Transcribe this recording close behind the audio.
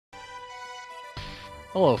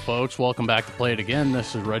Hello folks, welcome back to Play It Again.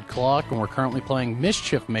 This is Red Clock, and we're currently playing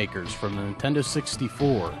Mischief Makers from the Nintendo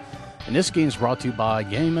 64. And this game is brought to you by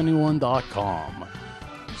GameAnyone.com.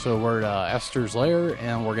 So we're at Esther's Lair,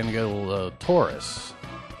 and we're going to go to Taurus,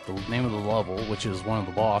 the name of the level, which is one of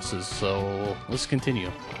the bosses. So let's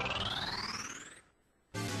continue.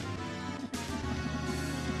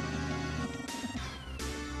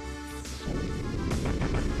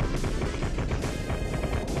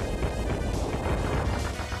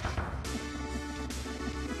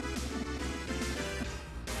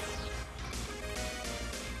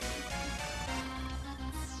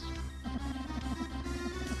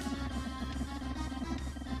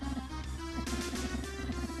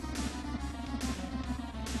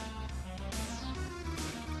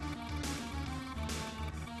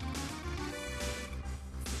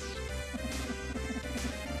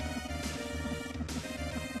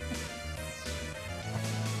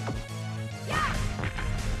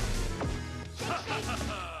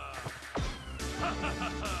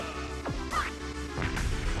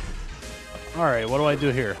 Alright, what do I do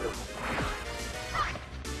here?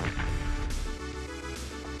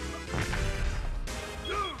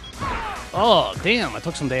 Oh, damn, I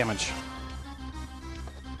took some damage.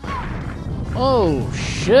 Oh,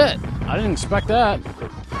 shit! I didn't expect that.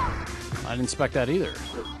 I didn't expect that either.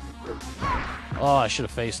 Oh, I should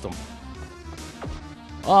have faced him.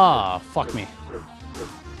 Ah, fuck me.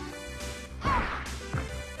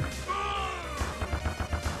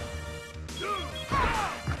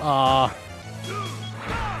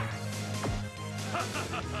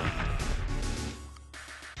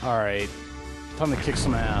 Alright, time to kick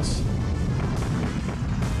some ass.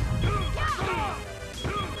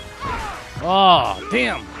 Oh,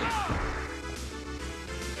 damn!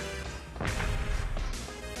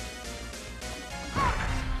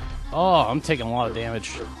 Oh, I'm taking a lot of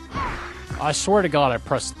damage. I swear to God I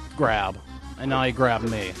pressed grab, and now he grabbed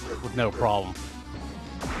me with no problem.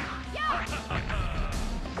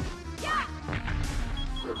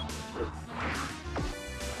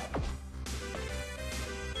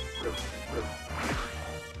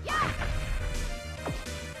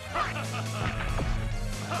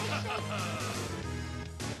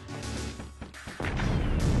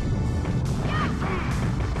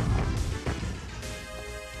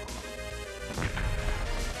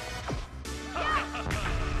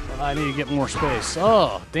 I need to get more space.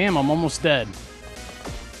 Oh, damn, I'm almost dead.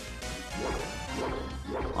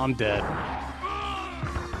 I'm dead.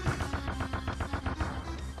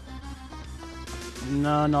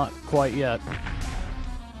 No, not quite yet.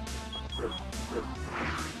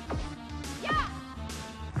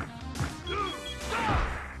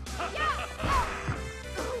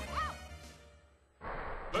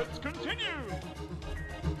 Let's continue.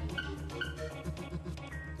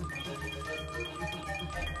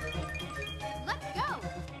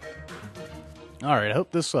 Alright, I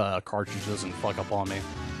hope this cartridge doesn't fuck up on me.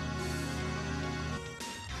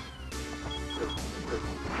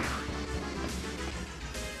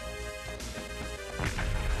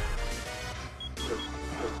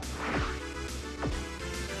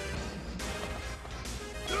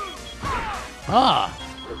 Ah!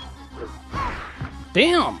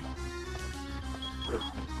 Damn!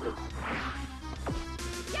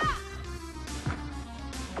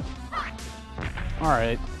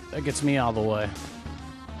 Alright, that gets me out of the way.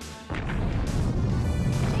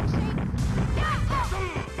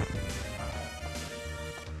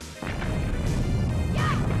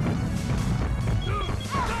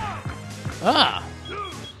 Ah!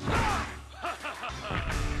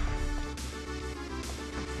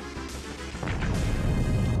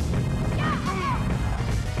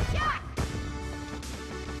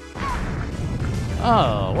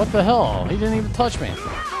 Oh, what the hell? He didn't even touch me.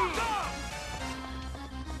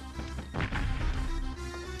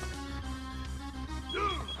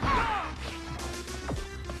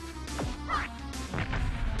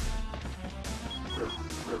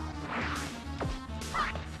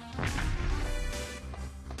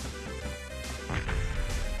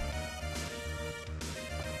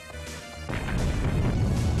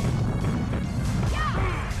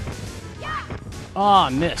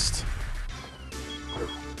 Ah, missed.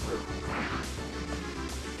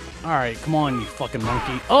 Alright, come on, you fucking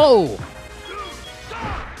monkey. Oh!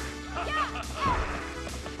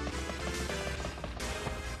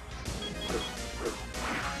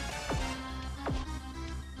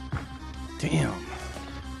 Damn.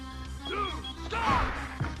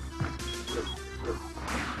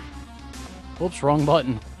 Whoops, wrong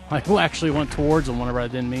button. I actually went towards him whenever I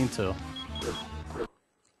didn't mean to.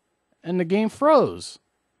 And the game froze.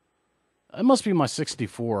 It must be my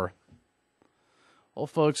 64. Well,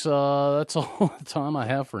 folks, that's all the time I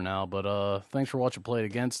have for now. But thanks for watching Play It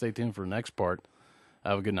Again. Stay tuned for the next part.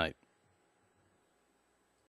 Have a good night.